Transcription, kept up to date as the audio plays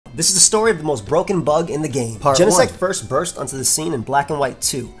This is the story of the most broken bug in the game. Genesect first burst onto the scene in Black and White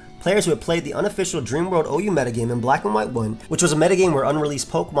 2. Players who had played the unofficial Dream World OU metagame in Black and White 1, which was a metagame where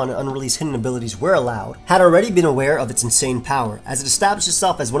unreleased Pokemon and unreleased hidden abilities were allowed, had already been aware of its insane power, as it established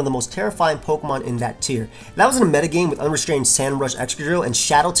itself as one of the most terrifying Pokemon in that tier. That was in a metagame with unrestrained Sandrush Excadrill and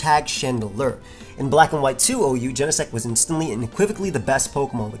Shadow Tag Chandelure. In Black and White 2 OU, Genesect was instantly and equivocally the best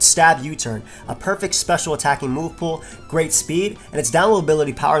Pokemon with Stab U-Turn, a perfect special attacking move pool, great speed, and its download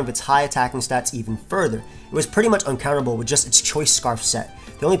ability powering its high attacking stats even further. It was pretty much uncounterable with just its Choice Scarf set.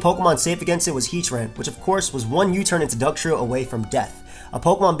 The only Pokemon safe against it was Heatran, which of course was one U-turn into Dugtrio away from death. A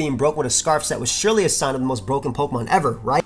Pokemon being broke with a Scarf set was surely a sign of the most broken Pokemon ever, right?